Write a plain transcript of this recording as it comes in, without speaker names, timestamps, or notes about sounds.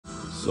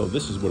So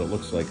this is what it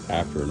looks like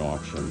after an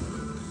auction.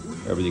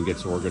 Everything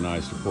gets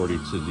organized according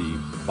to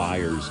the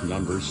buyer's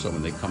numbers, so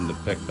when they come to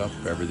pick up,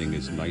 everything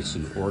is nice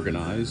and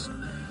organized.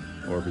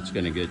 Or if it's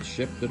going to get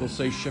shipped, it'll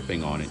say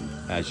shipping on it.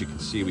 As you can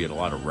see, we had a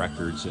lot of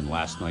records in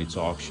last night's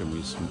auction. We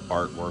had some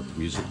artwork,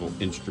 musical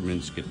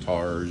instruments,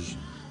 guitars,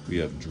 we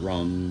have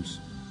drums,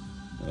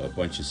 a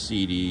bunch of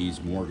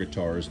CDs, more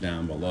guitars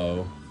down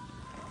below,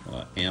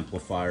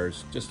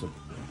 amplifiers, just a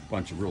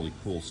bunch of really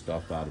cool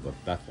stuff out of a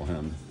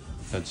Bethlehem,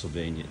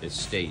 Pennsylvania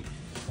estate.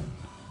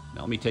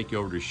 Now let me take you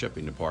over to the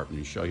shipping department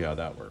and show you how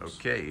that works.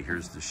 Okay,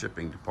 here's the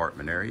shipping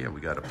department area. We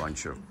got a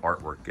bunch of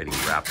artwork getting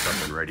wrapped up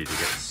and ready to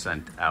get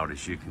sent out,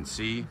 as you can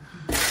see.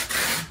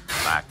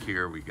 Back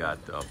here we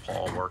got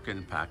Paul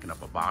working, packing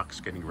up a box,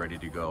 getting ready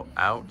to go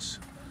out.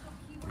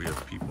 We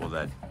have people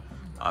that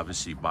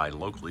obviously buy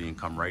locally and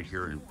come right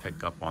here and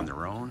pick up on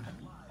their own.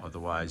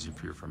 Otherwise,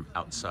 if you're from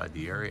outside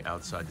the area,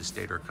 outside the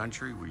state or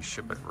country, we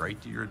ship it right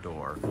to your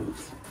door.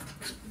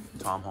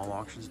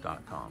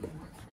 TomHallAuctions.com.